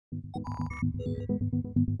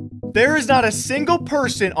There is not a single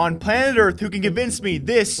person on planet Earth who can convince me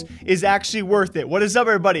this is actually worth it. What is up,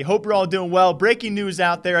 everybody? Hope you're all doing well. Breaking news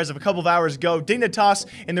out there as of a couple of hours ago. Dignitas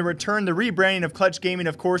and the rebranding of Clutch Gaming,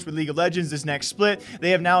 of course, with League of Legends, this next split.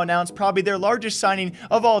 They have now announced probably their largest signing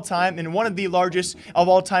of all time and one of the largest of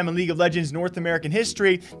all time in League of Legends North American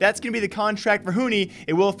history. That's going to be the contract for Huni.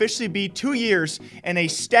 It will officially be 2 years and a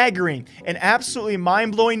staggering and absolutely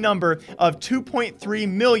mind-blowing number of $2.3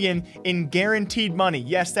 million in guaranteed money.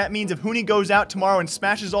 Yes, that means if Huni goes out tomorrow and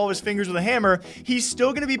smashes all of his fingers with a hammer, he's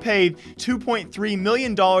still going to be paid $2.3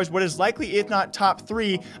 million, what is likely, if not top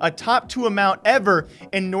 3, a top 2 amount ever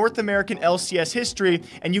in North American LCS history.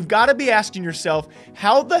 And you've got to be asking yourself,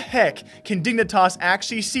 how the heck can Dignitas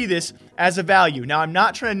actually see this as a value? Now, I'm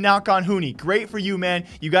not trying to knock on Huni. Great for you, man.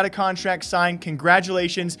 You got a contract signed.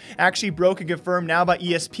 Congratulations. Actually broke and confirmed now by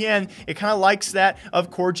ESPN. It kind of likes that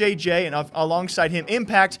of Core JJ and alongside him,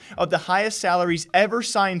 Impact, of the highest salaries ever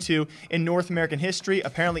signed to in North American history.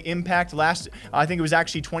 Apparently, Impact last, I think it was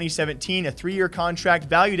actually 2017, a 3-year contract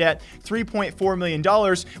valued at $3.4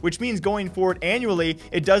 million, which means going forward annually,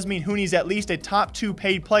 it does mean Huni's at least a top 2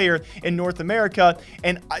 paid player in North America.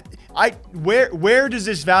 And where does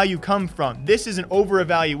this value come from? This is an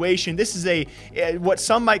over-evaluation. This is what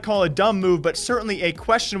some might call a dumb move, but certainly a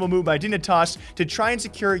questionable move by Dignitas to try and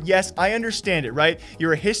secure. Yes, I understand it, right?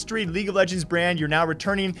 You're a history League of Legends brand. You're now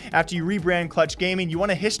returning after you rebrand Clutch Gaming. You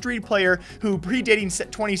want a history player who, predating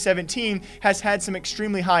 2017, has had some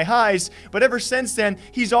extremely high highs, but ever since then,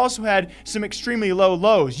 he's also had some extremely low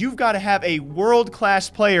lows. You've got to have a world-class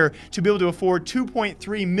player to be able to afford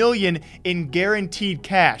 $2.3 million in guaranteed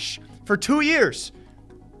cash for 2 years.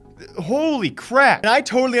 Holy crap. And I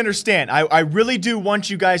totally understand. I really do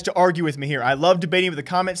want you guys to argue with me here. I love debating with the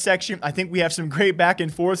comment section. I think we have some great back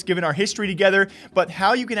and forths given our history together, but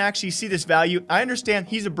how you can actually see this value, I understand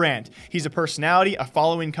he's a brand. He's a personality, a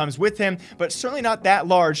following comes with him, but certainly not that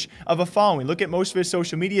large of a following. Look at most of his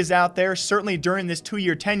social medias out there. Certainly during this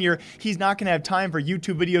 2-year tenure, he's not going to have time for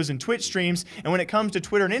YouTube videos and Twitch streams. And when it comes to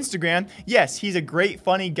Twitter and Instagram, yes, he's a great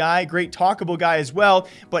funny guy, great talkable guy as well,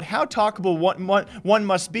 but how talkable one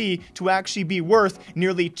must be to actually be worth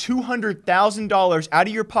nearly $200,000 out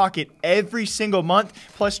of your pocket every single month,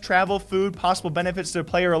 plus travel, food, possible benefits to the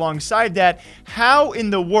player alongside that. How in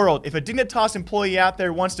the world, if a Dignitas employee out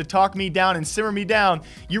there wants to talk me down and simmer me down,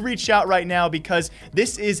 you reach out right now, because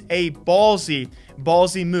this is a ballsy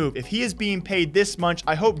move. If he is being paid this much,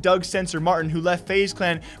 I hope Doug Sensor Martin, who left FaZe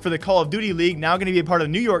Clan for the Call of Duty League, now going to be a part of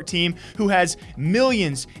the New York team, who has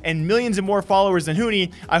millions and millions of more followers than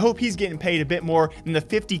Huni, I hope he's getting paid a bit more than the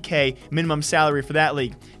 $50K minimum salary for that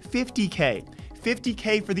league.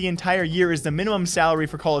 $50K for the entire year is the minimum salary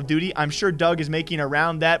for Call of Duty. I'm sure Doug is making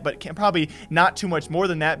around that, but probably not too much more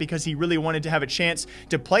than that, because he really wanted to have a chance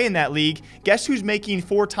to play in that league. Guess who's making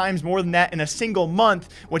 4 times more than that in a single month,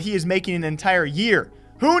 what he is making in an entire year?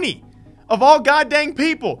 Huni! Of all goddamn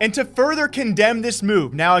people. And to further condemn this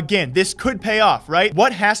move, now again, this could pay off, right?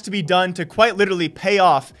 What has to be done to quite literally pay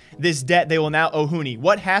off this debt they will now owe Huni?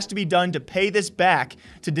 What has to be done to pay this back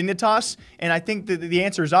to Dignitas? And I think that the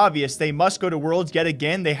answer is obvious. They must go to Worlds yet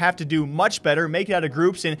again. They have to do much better, make it out of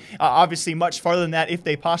groups, and obviously much farther than that if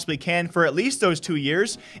they possibly can for at least those 2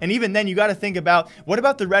 years. And even then, you got to think about, what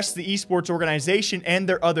about the rest of the esports organization and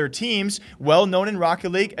their other teams, well known in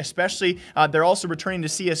Rocket League, especially they're also returning to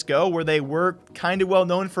CSGO, where they were kind of well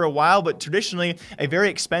known for a while, but traditionally a very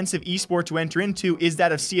expensive esport to enter into is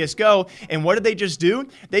that of CSGO. And what did they just do?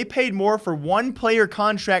 They paid more for one player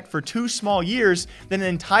contract for 2 small years than an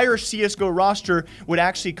entire CSGO roster would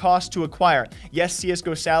actually cost to acquire. Yes,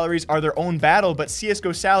 CSGO salaries are their own battle, but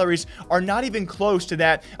CSGO salaries are not even close to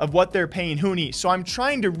that of what they're paying Huni. So I'm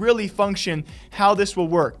trying to really function how this will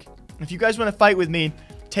work. If you guys want to fight with me,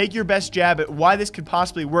 take your best jab at why this could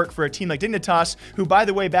possibly work for a team like Dignitas, who, by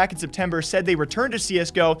the way, back in September said they returned to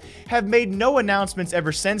CSGO, have made no announcements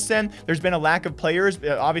ever since then. There's been a lack of players,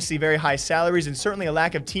 obviously very high salaries, and certainly a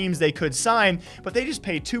lack of teams they could sign, but they just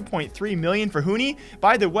paid $2.3 million for Huni.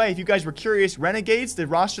 By the way, if you guys were curious, Renegades, the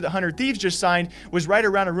roster that 100 Thieves just signed, was right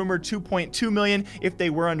around a rumored $2.2 million. If they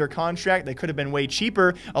were under contract, they could have been way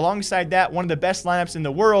cheaper. Alongside that, one of the best lineups in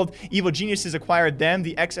the world, Evil Geniuses acquired them,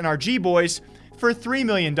 the XNRG boys, for $3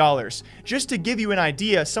 million. Just to give you an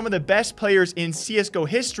idea, some of the best players in CSGO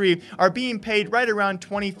history are being paid right around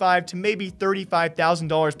 $25,000 to maybe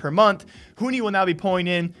 $35,000 per month. Huni will now be pulling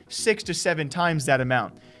in 6 to 7 times that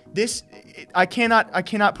amount. This, I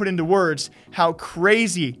cannot put into words how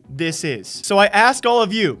crazy this is. So I ask all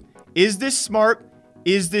of you, is this smart?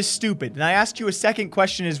 Is this stupid? And I ask you a second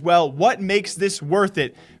question as well. What makes this worth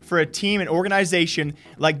it for a team and organization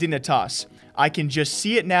like Dignitas? I can just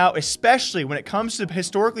see it now, especially when it comes to,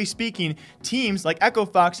 historically speaking, teams like Echo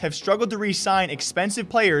Fox have struggled to re-sign expensive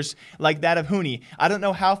players like that of Huni. I don't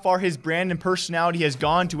know how far his brand and personality has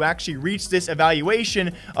gone to actually reach this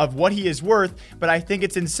evaluation of what he is worth, but I think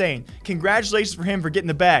it's insane. Congratulations for him for getting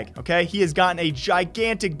the bag, okay? He has gotten a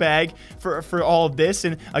gigantic bag for all of this,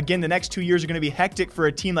 and again, the next 2 years are going to be hectic for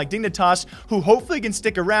a team like Dignitas, who hopefully can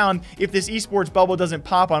stick around if this esports bubble doesn't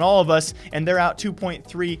pop on all of us, and they're out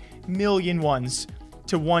 2.3 million ones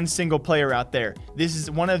to one single player out there. This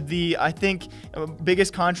is one of the, I think,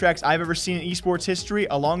 biggest contracts I've ever seen in esports history.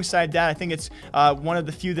 Alongside that, I think it's one of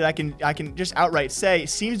the few that I can just outright say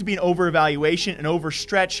seems to be an overvaluation, an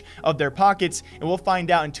overstretch of their pockets, and we'll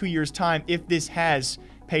find out in 2 years' time if this has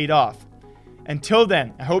paid off. Until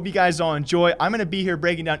then, I hope you guys all enjoy. I'm going to be here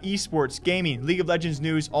breaking down esports, gaming, League of Legends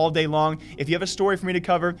news all day long. If you have a story for me to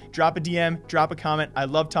cover, drop a DM, drop a comment. I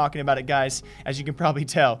love talking about it, guys, as you can probably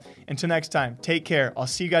tell. Until next time, take care. I'll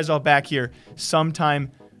see you guys all back here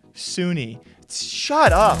sometime soony.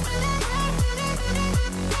 Shut up.